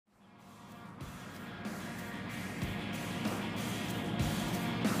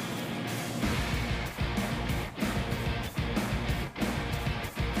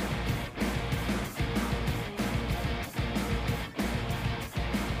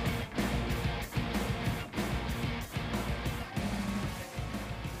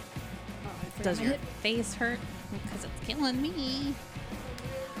Does your face hurt? Because it's killing me.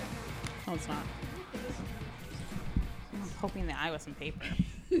 Oh, it's not. I'm poking the eye with some paper.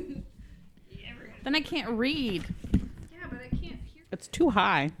 Then I can't read. Yeah, but I can't hear. It's too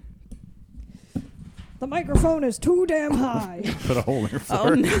high. The microphone is too damn high. Put a hole in your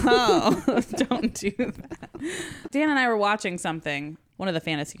Oh, fart. no. Don't do that. Dan and I were watching something, one of the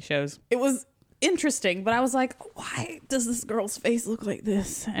fantasy shows. It was interesting, but I was like, why does this girl's face look like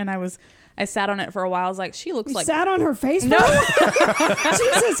this? And I sat on it for a while. I was like, she looks You like... sat on her face? No.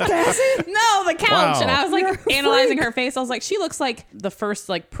 Jesus, Cassie. No, the couch. Wow. And I was like You're a analyzing freak. her face. I was like, she looks like the first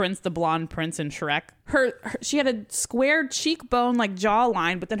like prince, the blonde prince in Shrek. She had a square cheekbone, like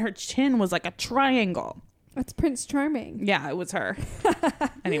jawline, but then her chin was like a triangle. That's Prince Charming. Yeah, it was her.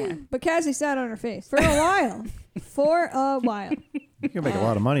 Anyway. But Cassie sat on her face for a while. For a while. You can make a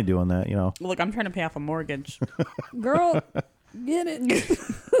lot of money doing that, you know. Look, I'm trying to pay off a mortgage. Girl, get it.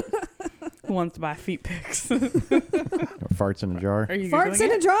 Who wants to buy feet pics? Farts in a jar. Are you Farts Googling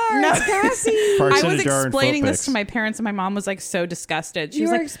in a it? jar. No. It's Cassie. Farts I in was a jar and explaining foot this pics. to my parents, and my mom was like so disgusted. She You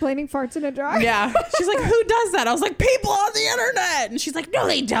was were like, explaining farts in a jar? yeah. She's like, who does that? I was like, people on the internet. And she's like, no,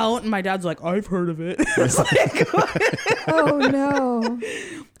 they don't. And my dad's like, I've heard of it. It's like, Oh, no.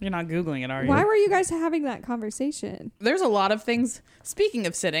 you're not Googling it, are you? Why were you guys having that conversation? There's a lot of things. Speaking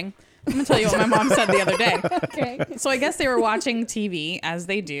of sitting, I'm going to tell you what my mom said the other day. Okay. So I guess they were watching TV, as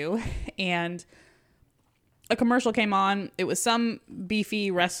they do, and a commercial came on. It was some beefy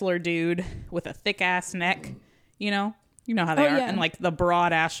wrestler dude with a thick ass neck, you know how they Oh, are, yeah. and like the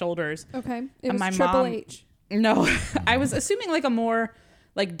broad ass shoulders. Okay. It And was my Triple mom- H. No, I was assuming like a more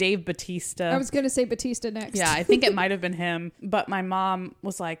like Dave Bautista. I was going to say Batista next. Yeah, I think it might have been him. But my mom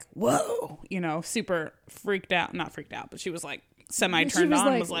was like, whoa, super freaked out. Not freaked out, but she was like semi She turned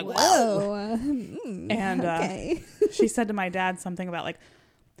on. Was like, whoa. And okay. she said to my dad something about like,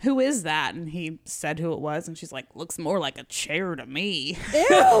 who is that? And he said who it was. And she's like, looks more like a chair to me. Ew.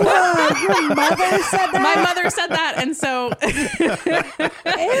 Your mother said that? My mother said that. And so, Ew.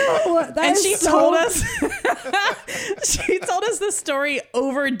 That and is she so- told us, she told us this story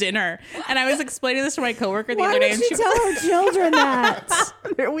over dinner. And I was explaining this to my coworker the Why other day. would And she tell her children that?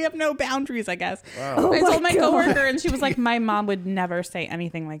 we have no boundaries, I guess. Oh I told my God. coworker, and she was like, my mom would never say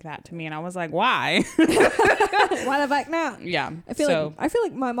anything like that to me. And I was like, why? Why the fuck not? Yeah. I feel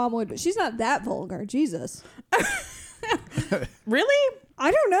like my mom would, but she's not that vulgar. Jesus. Really?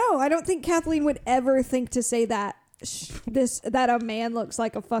 I don't know. I don't think Kathleen would ever think to say that that a man looks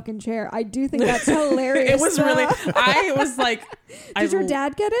like a fucking chair. I do think that's hilarious. It was really, I was like, Did your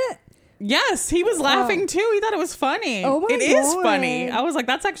dad get it? Yes, he was laughing too. He thought it was funny. Oh my It is God. funny. I was like,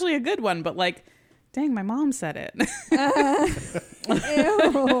 that's actually a good one, but like, dang, my mom said it.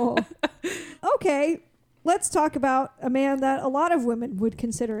 Ew. Okay. Let's talk about a man that a lot of women would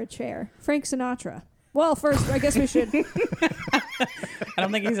consider a chair. Frank Sinatra. Well, first, I guess we should. I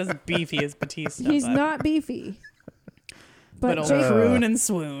don't think he's as beefy as Batista. He's not beefy. But But old Jake, croon and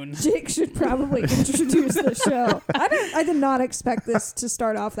swoon. Jake should probably introduce the show. I did not expect this to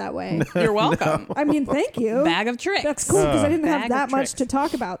start off that way. You're welcome. I mean, thank you. Bag of tricks. That's cool because I didn't have Bag of that much tricks. to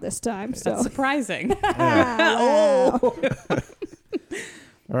talk about this time. So That's surprising. Wow.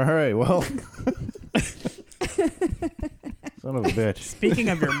 All right, well. Son of a bitch. Speaking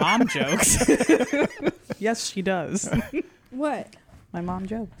of your mom jokes. Yes, she does. What? My mom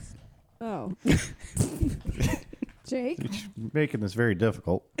jokes. Oh. Jake? You're making this very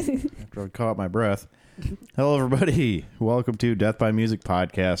difficult after I caught my breath. Hello, everybody. Welcome to Death by Music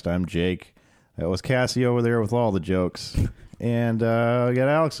Podcast. I'm Jake. That was Cassie over there with all the jokes. And we got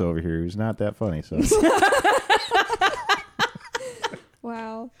Alex over here who's not that funny. So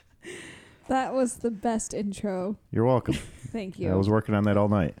Wow. That was the best intro. you're welcome. Thank you. I was working on that all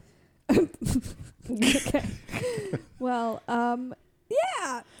night. Okay. Well,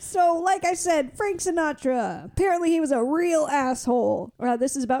 yeah. So, like I said, Frank Sinatra. Apparently, he was a real asshole.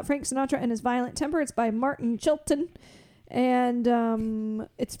 This is about Frank Sinatra and his violent temper. It's by Martin Chilton, and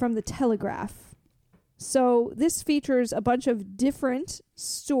it's from The Telegraph. So, this features a bunch of different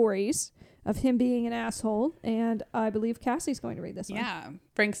stories of him being an asshole, and I believe Cassie's going to read this one. Yeah.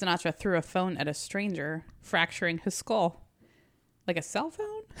 Frank Sinatra threw a phone at a stranger, fracturing his skull. Like a cell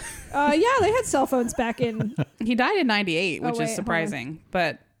phone? Yeah, they had cell phones back in... He died in 98, which wait, hold is on. surprising.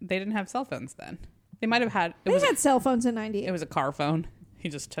 But they didn't have cell phones then. They might have had... They had cell phones in 98. It was a car phone. He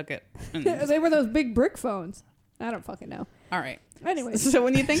just took it. And They were those big brick phones. I don't fucking know. all right. Anyways. So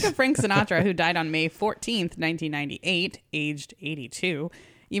when you think of Frank Sinatra, who died on May 14th, 1998, aged 82,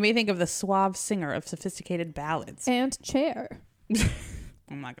 you may think of the suave singer of sophisticated ballads. And chair.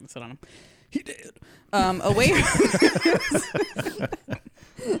 I'm not going to sit on him. He did. Away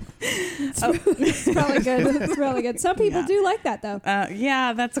It's probably good. It's probably good. Some people do like that, though.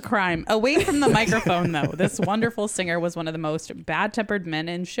 Yeah, that's a crime. Away from the microphone, though, this wonderful singer was one of the most bad-tempered men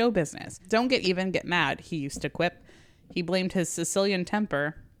in show business. Don't get even, get mad, he used to quip. He blamed his Sicilian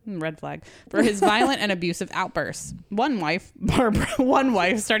temper, red flag, for his violent and abusive outbursts. One wife,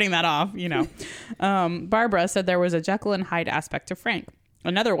 starting that off, Barbara said there was a Jekyll and Hyde aspect to Frank.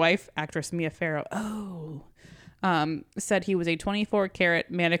 Another wife, actress Mia Farrow, said he was a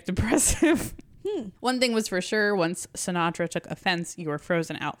 24-karat manic depressive. One thing was for sure, once Sinatra took offense, you were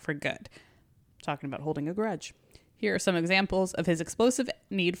frozen out for good. Talking about holding a grudge. Here are some examples of his explosive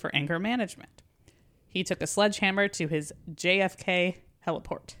need for anger management. He took a sledgehammer to his JFK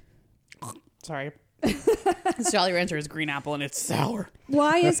heliport. Sorry. This Jolly Rancher is green apple and it's sour.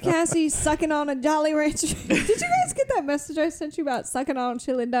 Why is Cassie sucking on a Jolly Rancher? Did you guys get that message I sent you about sucking on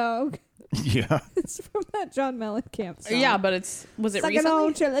chili dog? Yeah. It's from that John Mellencamp song. Yeah, but was it sucking recently?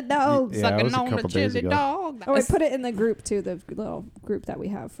 on chili dog. Yeah, it Sucking was a on a couple days chili ago. dog. Oh, I put it in the group too, the little group that we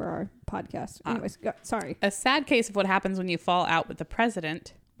have for our podcast. Anyways, sorry. A sad case of what happens when you fall out with the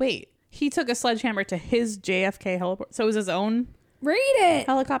president. Wait, he took a sledgehammer to his JFK heliport. So it was his own Read it.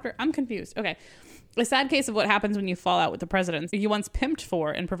 helicopter? I'm confused. Okay. A sad case of what happens when you fall out with the president. You once pimped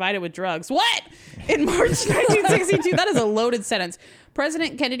for and provided with drugs. What? In March 1962? That is a loaded sentence.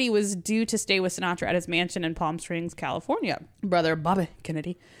 President Kennedy was due to stay with Sinatra at his mansion in Palm Springs, California. Brother Bobby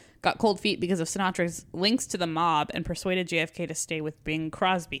Kennedy got cold feet because of Sinatra's links to the mob and persuaded JFK to stay with Bing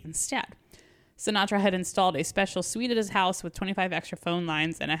Crosby instead. Sinatra had installed a special suite at his house with 25 extra phone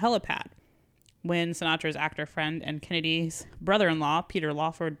lines and a helipad. When Sinatra's actor friend and Kennedy's brother-in-law, Peter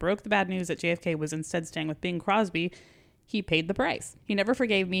Lawford, broke the bad news that JFK was instead staying with Bing Crosby, he paid the price. He never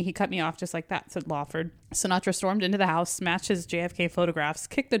forgave me. He cut me off just like that, said Lawford. Sinatra stormed into the house, smashed his JFK photographs,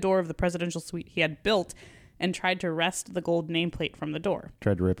 kicked the door of the presidential suite he had built, and tried to wrest the gold nameplate from the door.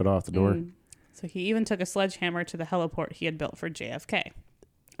 Tried to rip it off the door. So he even took a sledgehammer to the heliport he had built for JFK.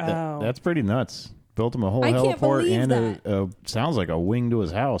 That's pretty nuts. Built him a whole I can't heliport believe and that. a sounds like a wing to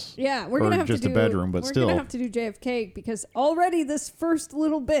his house. Yeah, we're Or gonna have just to do a bedroom, but we're still. gonna have to do JFK because already this first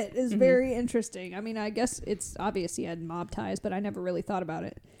little bit is very interesting. I mean, I guess it's obvious he had mob ties, but I never really thought about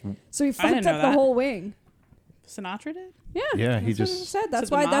it. So he fucked didn't up know the that. whole wing. Sinatra did? Yeah, Yeah, he that's what just- I said. That's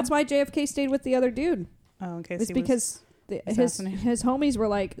the why. mob? That's why JFK stayed with the other dude. Oh, okay. It's because his assassinated. homies were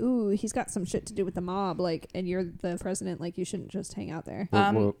like, "Ooh, he's got some shit to do with the mob. Like, and you're the president. Like, you shouldn't just hang out there."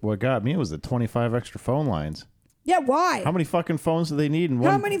 What got me was the 25 extra phone lines. Yeah, why? How many fucking phones do they need in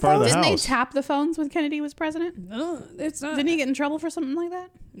How one many part of the phones? Didn't they house? tap the phones when Kennedy was president? No, it's not. Didn't he get in trouble for something like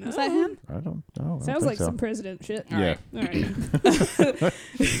that? Was that him? I don't know. Sounds like some president shit. Yeah. All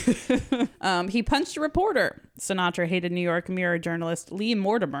right. He punched a reporter. Sinatra hated New York Mirror journalist Lee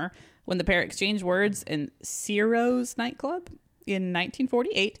Mortimer when the pair exchanged words in Ciro's nightclub in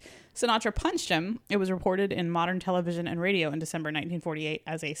 1948. Sinatra punched him. It was reported in modern television and radio in December 1948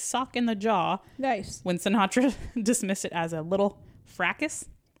 as a sock in the jaw Nice. when Sinatra dismissed it as a little fracas.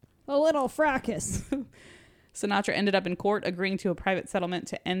 A little fracas. Sinatra ended up in court agreeing to a private settlement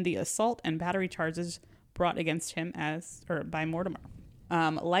to end the assault and battery charges brought against him by Mortimer.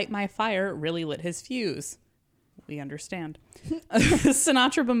 Light My Fire really lit his fuse. We understand.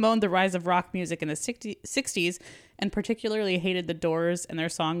 Sinatra bemoaned the rise of rock music in the 60s and particularly hated the Doors and their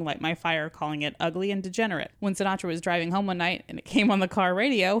song Light My Fire, calling it ugly and degenerate. When Sinatra was driving home one night and it came on the car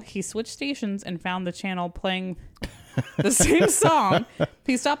radio, he switched stations and found the channel playing the same song.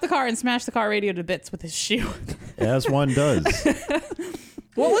 He stopped the car and smashed the car radio to bits with his shoe. As one does.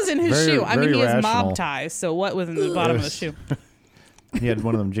 What was in his Very- shoe? I mean, very he has rational. mob ties, so what was in the bottom of the shoe? He had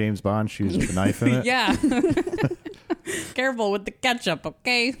one of them James Bond shoes with a knife in it. Yeah. Careful with the ketchup,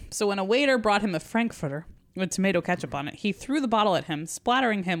 okay? So when a waiter brought him a Frankfurter with tomato ketchup on it, he threw the bottle at him,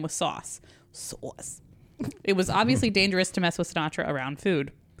 splattering him with sauce. It was obviously dangerous to mess with Sinatra around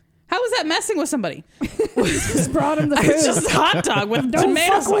food. How was that messing with somebody? Just brought him the food. It's just a hot dog with Don't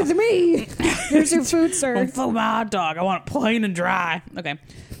tomato fuck sauce. with me. Here's your food, sir. Don't fuck my hot dog. I want it plain and dry. Okay.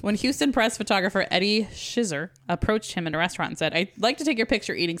 When Houston press photographer Eddie Shizer approached him in a restaurant and said, "I'd like to take your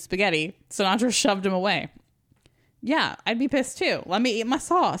picture eating spaghetti," Sinatra shoved him away. Yeah, I'd be pissed too. Let me eat my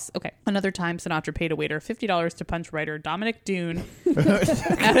sauce. Okay. Another time, Sinatra paid a waiter $50 to punch writer Dominic Dune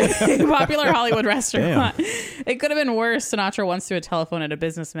at a popular Hollywood restaurant. It could have been worse. Sinatra once threw a telephone at a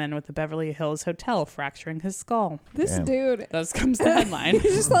businessman with the Beverly Hills Hotel, fracturing his skull. This Damn. dude. Thus comes the headline. He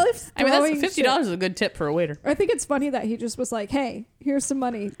just loves I mean, throwing that's shit. $50 is a good tip for a waiter. I think it's funny that he just was like, "Hey, here's some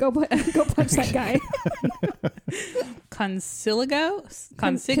money. Go punch that guy." Consiglio?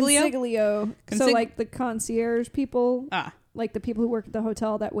 Consiglio. So Consig- like the concierge people. Ah, like the people who work at the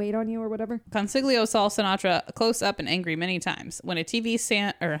hotel that wait on you or whatever. Consiglio saw Sinatra close up and angry many times. When a TV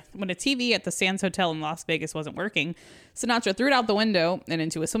at the Sands Hotel in Las Vegas wasn't working, Sinatra threw it out the window and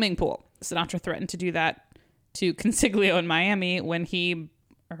into a swimming pool. Sinatra threatened to do that to Consiglio in Miami when he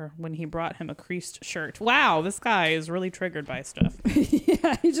brought him a creased shirt. Wow, this guy is really triggered by stuff.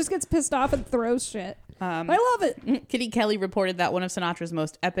 Yeah, he just gets pissed off and throws shit. I love it. Kitty Kelly reported that one of Sinatra's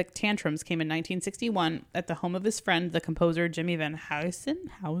most epic tantrums came in 1961 at the home of his friend, the composer Jimmy Van Heusen?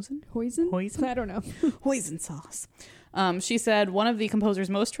 Hoisin? I don't know. Hoisin sauce. She said one of the composer's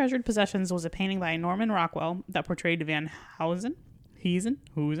most treasured possessions was a painting by Norman Rockwell that portrayed Van Heusen,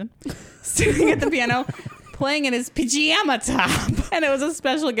 sitting at the piano, playing in his pajama top. And it was a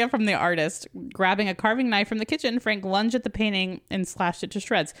special gift from the artist. Grabbing a carving knife from the kitchen, Frank lunged at the painting and slashed it to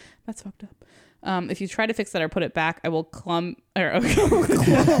shreds. That's fucked up. If you try to fix that or put it back, I will clum. I will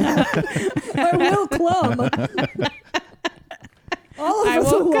clum. I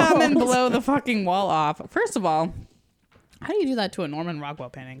will come and blow the fucking wall off. First of all, how do you do that to a Norman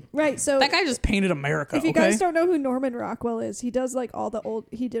Rockwell painting? Right, so that guy just painted America. If you guys don't know who Norman Rockwell is, he does like all the old.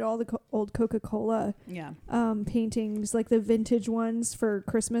 He did all the old Coca-Cola paintings, like the vintage ones for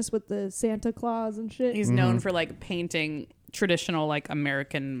Christmas with the Santa Claus and shit. He's known for like painting traditional like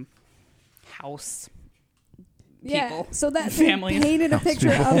American house people. So that family painted a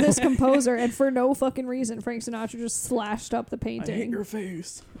picture of this composer, and for no fucking reason, Frank Sinatra just slashed up the painting. I hate your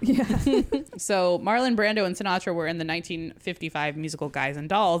face. Yeah. So Marlon Brando and Sinatra were in the 1955 musical Guys and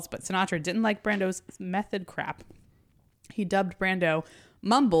Dolls, but Sinatra didn't like Brando's method crap. He dubbed Brando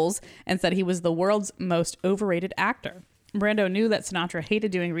Mumbles and said he was the world's most overrated actor. Brando knew that Sinatra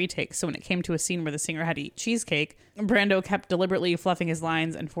hated doing retakes, so when it came to a scene where the singer had to eat cheesecake, Brando kept deliberately fluffing his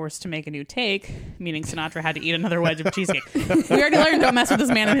lines and forced to make a new take, meaning Sinatra had to eat another wedge of cheesecake. We already learned don't mess with this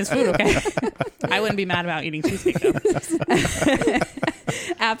man and his food, okay? I wouldn't be mad about eating cheesecake, though.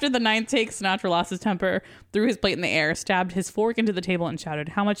 After the ninth take, Sinatra lost his temper, threw his plate in the air, stabbed his fork into the table, and shouted,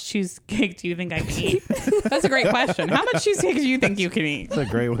 "How much cheesecake do you think I can eat?" That's a great question. How much cheesecake do you think you can eat? That's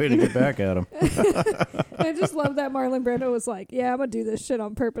a great way to get back at him. I just love that Marlon Brando was like, yeah, I'm going to do this shit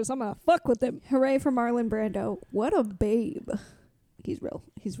on purpose. I'm going to fuck with him. Hooray for Marlon Brando. What a babe. He's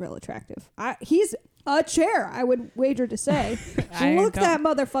real attractive. He's a chair, I would wager to say. Look that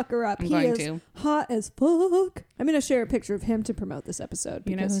motherfucker up. He is hot as fuck. I'm going to share a picture of him to promote this episode.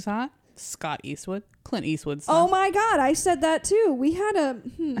 You know who's hot? Scott Eastwood. Clint Eastwood's son. Oh my God. I said that too. We had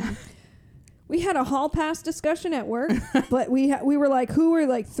a hall pass discussion at work, but we were like, who were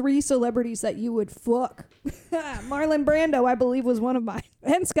like 3 celebrities that you would fuck? Marlon Brando, I believe, was one of mine.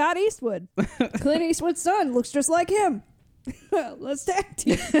 And Scott Eastwood. Clint Eastwood's son looks just like him. Let's tag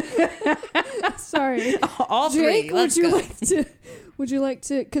team. Sorry. All Jake, 3. Let's go. Would you like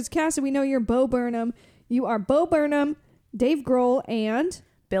to, because Cassie, we know you're Bo Burnham. You are Bo Burnham, Dave Grohl, and?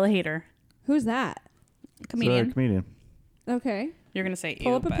 Bill Hader. Who's that? Comedian. Comedian. Okay. You're going to say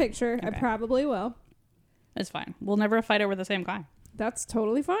Pull up a picture. Okay. I probably will. It's fine. We'll never fight over the same guy. That's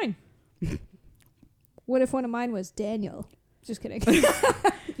totally fine. What if one of mine was Daniel? Just kidding.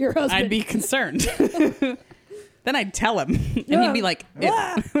 Your husband. I'd be concerned. Then I'd tell him. And he'd be like,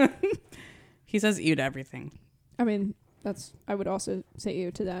 he says ew to everything. I mean, I would also say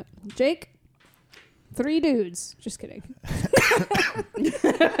ew to that. Jake? 3 dudes. Just kidding.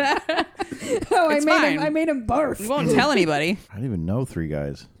 I made him barf. You won't tell anybody. I don't even know 3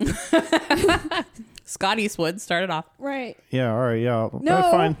 guys. Scott Eastwood started off. Right. Yeah, all right, yeah. No,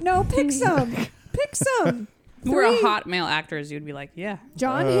 fine. no, pick some. Pick some. Who are hot male actors you'd be like, yeah.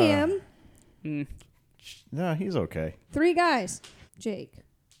 John Hamm. No, he's okay. 3 guys. Jake.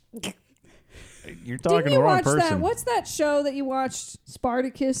 You're talking to the wrong person. That? What's that show that you watched?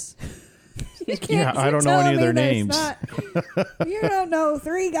 Spartacus? Yeah, I don't know any of their names. You don't know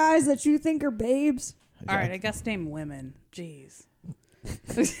 3 guys that you think are babes? All right, I guess name women. Jeez.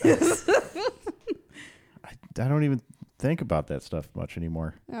 I don't even think about that stuff much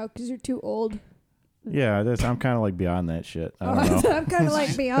anymore. Oh, because you're too old. Yeah, I'm kind of like beyond that shit. I don't know. I'm kind of like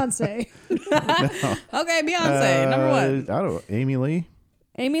Beyonce. Okay, Beyonce, number 1. I don't know. Amy Lee.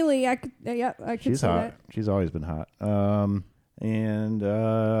 Amy Lee, I could She's say hot. that. She's always been hot. And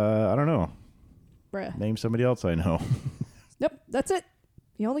I don't know. Bruh. Name somebody else I know. Nope, that's it.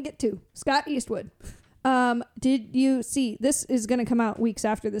 You only get 2. Scott Eastwood. Did you see, this is going to come out weeks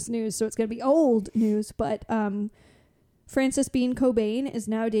after this news, so it's going to be old news, but Francis Bean Cobain is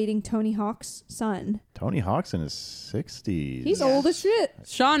now dating Tony Hawk's son. Tony Hawk's in his 60s. He's old as shit.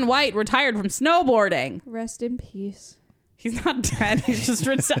 Shaun White retired from snowboarding. Rest in peace. He's not dead. He's just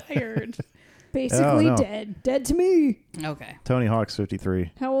retired. Basically dead. Dead to me. Okay. Tony Hawk's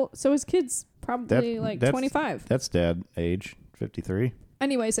 53. How old? So his kid's Probably that's 25. That's dad age, 53.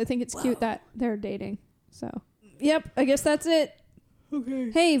 Anyways, I think it's cute that they're dating. So, yep, I guess that's it.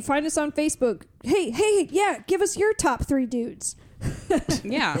 Okay. Hey, find us on Facebook. Hey, yeah, give us your top 3 dudes.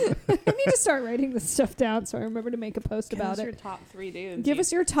 Yeah. I need to start writing this stuff down so I remember to make a post about it. Your top 3 dudes. Give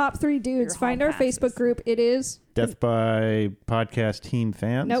us your top 3 dudes. Your Find hall our passes. Facebook group. It is Death by Podcast Team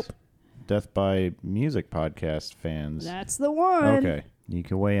fans? Nope. Death by Music Podcast fans. That's the one. Okay. You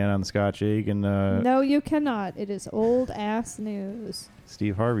can weigh in on the Scotch Egg and No, you cannot. It is old ass news.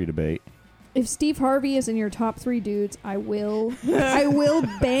 Steve Harvey debate. If Steve Harvey is in your top 3 dudes, I will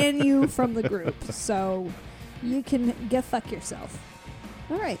ban you from the group. So you can go fuck yourself.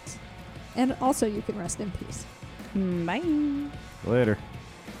 All right. And also you can rest in peace. Bye. Later.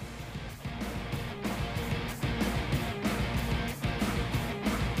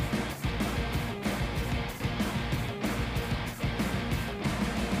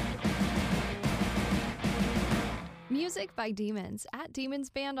 Music by Demons at Demons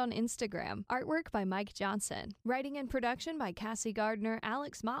Band on Instagram. Artwork by Mike Johnson. Writing and production by Cassie Gardner,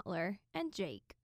 Alex Mottler, and Jake.